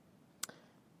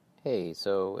Hey,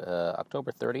 so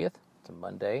October 30th, it's a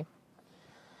Monday.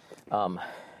 Um,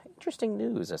 Interesting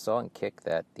news. I saw in Kick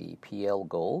that the PL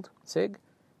Gold SIG,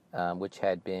 which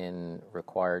had been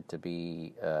required to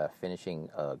be finishing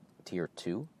Tier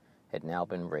 2, had now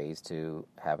been raised to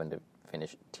having to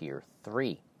finish Tier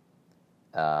 3.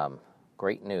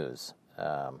 Great news.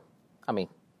 I mean,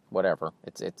 whatever.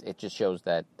 It just shows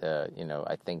that,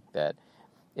 I think that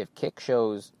if Kick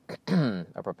shows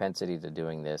a propensity to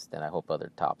doing this, then I hope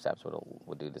other top apps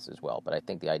would do this as well. But I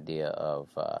think the idea of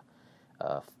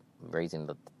raising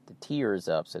the tiers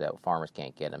up so that farmers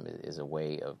can't get them is a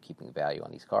way of keeping value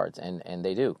on these cards, and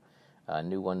they do. A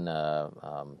new one,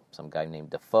 some guy named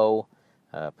Defoe,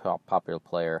 popular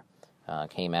player,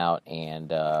 came out,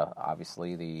 and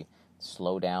obviously the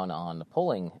slowdown on the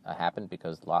pulling happened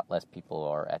because a lot less people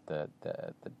are at the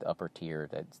upper tier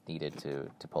that's needed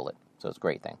to pull it. So it's a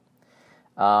great thing.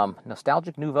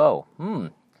 Nostalgic Nouveau.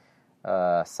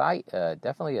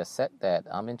 Definitely a set that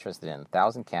I'm interested in.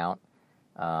 1,000 count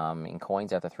in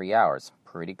coins after 3 hours.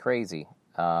 Pretty crazy.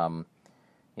 Now,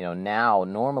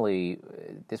 normally,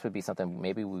 this would be something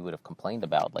maybe we would have complained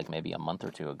about, like maybe a month or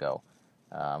two ago.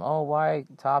 Why,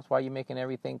 Tops, why are you making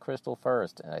everything crystal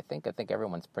first? And I think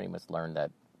everyone's pretty much learned that.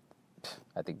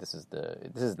 I think this is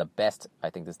the best.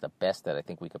 I think this is the best that I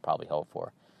think we could probably hope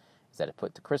for, is that it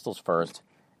put the crystals first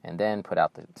and then put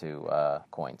out the two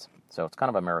coins. So it's kind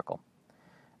of a miracle.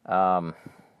 Oh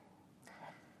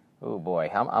boy,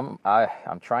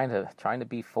 I'm trying to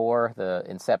be for the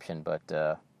Inception, but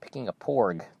picking a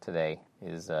Porg today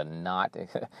is not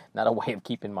not a way of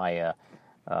keeping my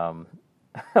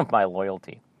my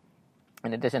loyalty.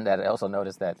 In addition to that, I also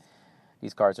noticed that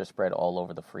these cards are spread all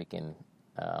over the freaking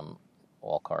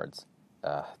all cards.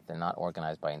 They're not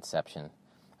organized by Inception.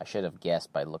 I should have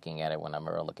guessed by looking at it when I'm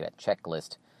looking at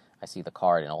checklist. I see the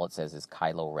card and all it says is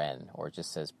Kylo Ren, or it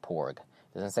just says Porg.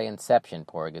 It doesn't say Inception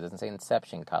Porg. It doesn't say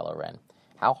Inception Kylo Ren.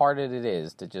 How hard it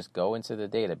is to just go into the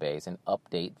database and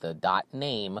update the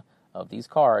 .name of these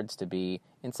cards to be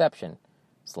Inception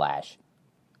 /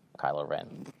 Kylo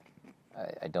Ren.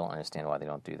 I don't understand why they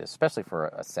don't do this, especially for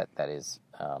a set that is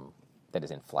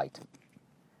in flight.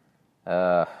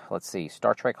 Let's see,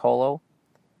 Star Trek Holo,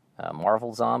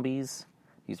 Marvel Zombies.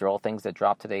 These are all things that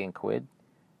dropped today in Quid.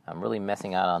 I'm really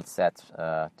messing out on sets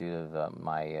due to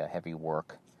my heavy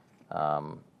work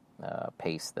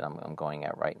pace that I'm going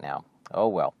at right now. Oh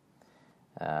well.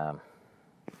 Okay,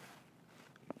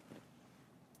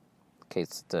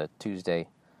 it's Tuesday,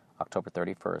 October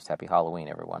 31st. Happy Halloween,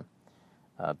 everyone.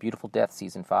 Beautiful Death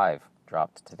Season 5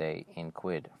 dropped today in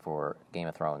Quid for Game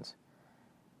of Thrones.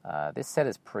 This set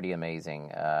is pretty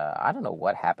amazing. I don't know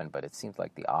what happened, but it seems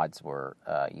like the odds were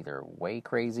either way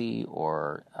crazy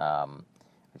or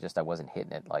just I wasn't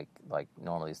hitting it like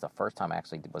normally. It's the first time I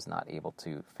actually was not able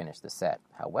to finish the set.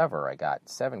 However, I got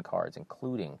 7 cards,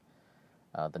 including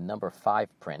the number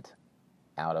 5 print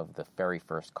out of the very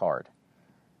first card.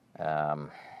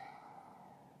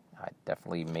 I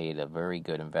definitely made a very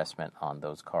good investment on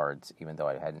those cards, even though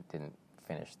I didn't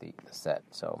finish the set.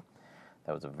 So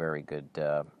that was a very good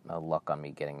luck on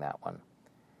me getting that one.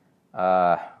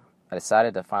 I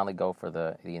decided to finally go for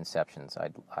the Inceptions.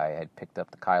 I had picked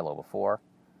up the Kylo before,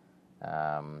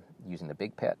 using the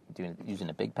big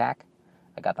pack.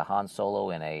 I got the Han Solo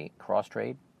in a cross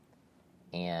trade,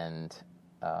 and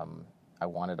I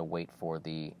wanted to wait for it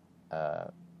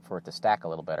to stack a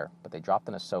little better. But they dropped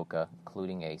an Ahsoka,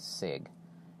 including a Sig,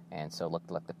 and so it looked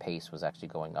like the pace was actually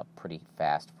going up pretty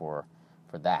fast for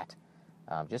that.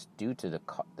 Just due to the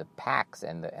packs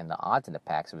and the odds in the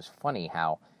packs, it was funny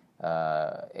how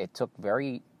it took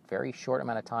very, very short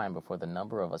amount of time before the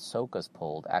number of Ahsokas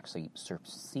pulled actually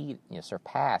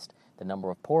surpassed the number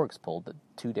of Porgs pulled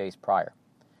 2 days prior,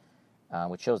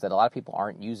 which shows that a lot of people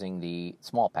aren't using the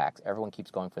small packs. Everyone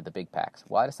keeps going for the big packs.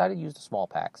 Well, I decided to use the small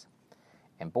packs,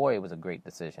 and boy, it was a great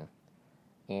decision.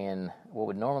 In what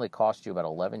would normally cost you about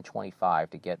 $11.25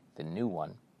 to get the new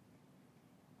one,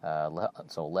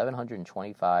 so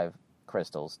 1,125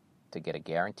 crystals to get a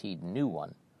guaranteed new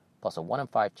one, plus a 1 in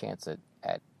 5 chance at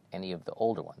any of the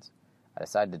older ones. I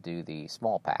decided to do the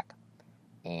small pack,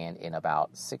 and in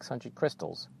about 600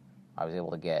 crystals, I was able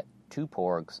to get 2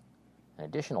 Porgs, an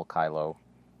additional Kylo,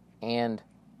 and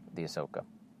the Ahsoka.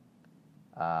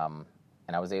 And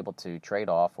I was able to trade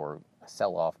off or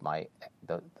sell off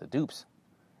the dupes,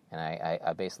 and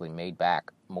I basically made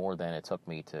back more than it took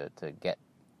me to get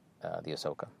the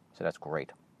Ahsoka. So that's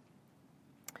great.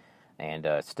 And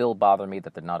it still bothered me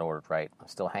that they're not ordered right. I'm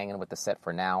still hanging with the set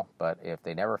for now, but if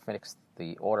they never finish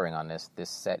the ordering on this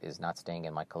set is not staying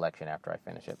in my collection after I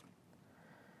finish it.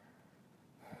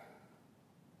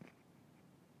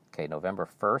 Okay, November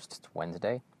 1st, it's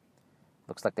Wednesday.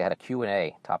 looks like they had a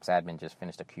Q&A. Topps admin just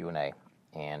finished a Q&A,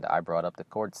 and I brought up the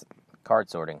card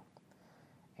sorting,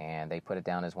 and they put it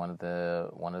down as one of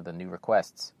the new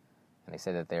requests, and they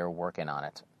said that they're working on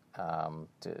it,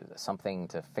 something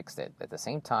to fix it. At the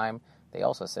same time, they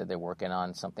also said they're working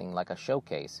on something like a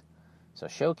showcase. So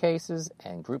showcases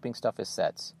and grouping stuff as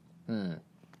sets.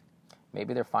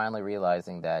 Maybe they're finally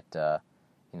realizing that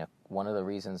one of the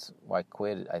reasons why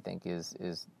Quid, I think,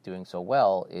 is doing so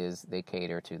well is they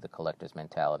cater to the collector's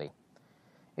mentality.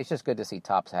 It's just good to see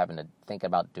Topps having to think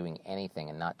about doing anything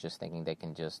and not just thinking they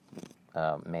can just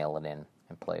mail it in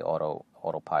and play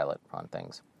autopilot on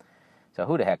things. So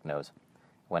who the heck knows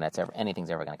when anything's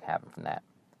ever going to happen from that.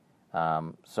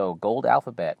 So Gold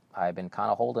Alphabet, I've been kind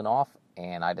of holding off,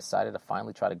 and I decided to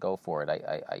finally try to go for it.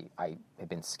 I have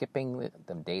been skipping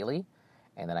them daily,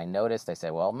 and then I noticed, I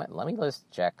said, well, let me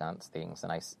just check on things,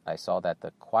 and I saw that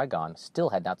the Qui-Gon still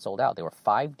had not sold out. They were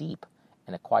 5 deep,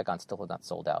 and the Qui-Gon still had not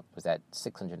sold out. It was at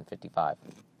 655.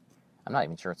 I'm not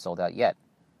even sure it's sold out yet.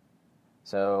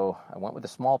 So I went with the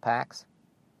small packs,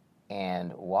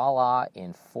 and voila,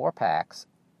 in 4 packs,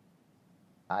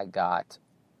 I got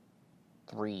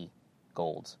 3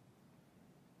 golds,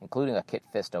 including a Kit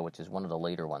Fisto, which is one of the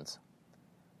later ones.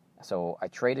 So I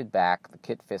traded back the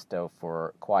Kit Fisto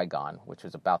for Qui-Gon, which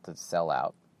was about to sell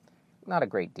out. Not a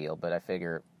great deal, but I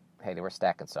figure, hey, they were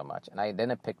stacking so much. And I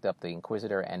then picked up the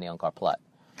Inquisitor and the Unkar Plutt.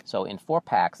 So in 4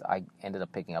 packs, I ended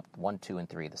up picking up 1, 2, and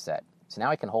 3 of the set. So now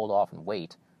I can hold off and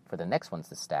wait for the next ones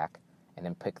to stack, and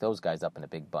then pick those guys up in a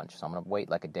big bunch. So I'm going to wait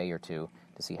like a day or two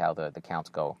to see how the counts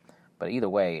go. But either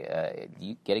way,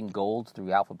 getting gold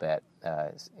through Alphabet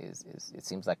it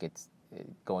seems like it's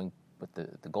going with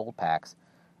the gold packs.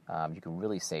 You can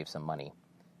really save some money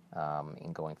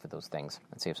in going for those things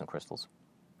and save some crystals.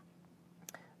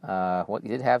 You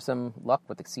did have some luck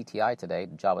with the CTI today,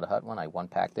 the Jabba the Hutt one. I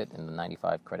 1-packed it in the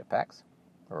 95 credit packs,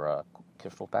 or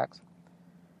crystal packs.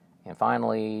 And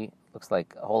finally, looks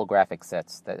like holographic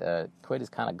sets. That Quid is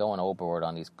kind of going overboard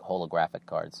on these holographic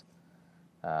cards.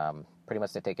 Pretty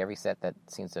much they take every set that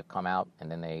seems to come out, and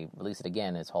then they release it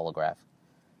again as holograph.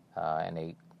 And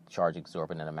they charge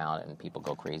exorbitant amount, and people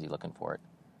go crazy looking for it.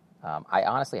 I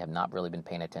honestly have not really been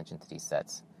paying attention to these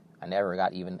sets. I never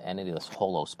got even any of the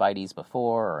Holo Spideys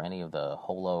before, or any of the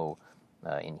Holo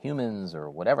Inhumans, or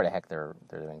whatever the heck they're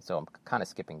doing. So I'm kind of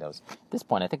skipping those. At this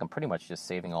point, I think I'm pretty much just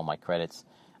saving all my credits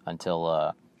until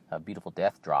a Beautiful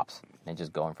Death drops, and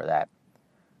just going for that.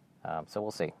 So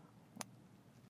we'll see.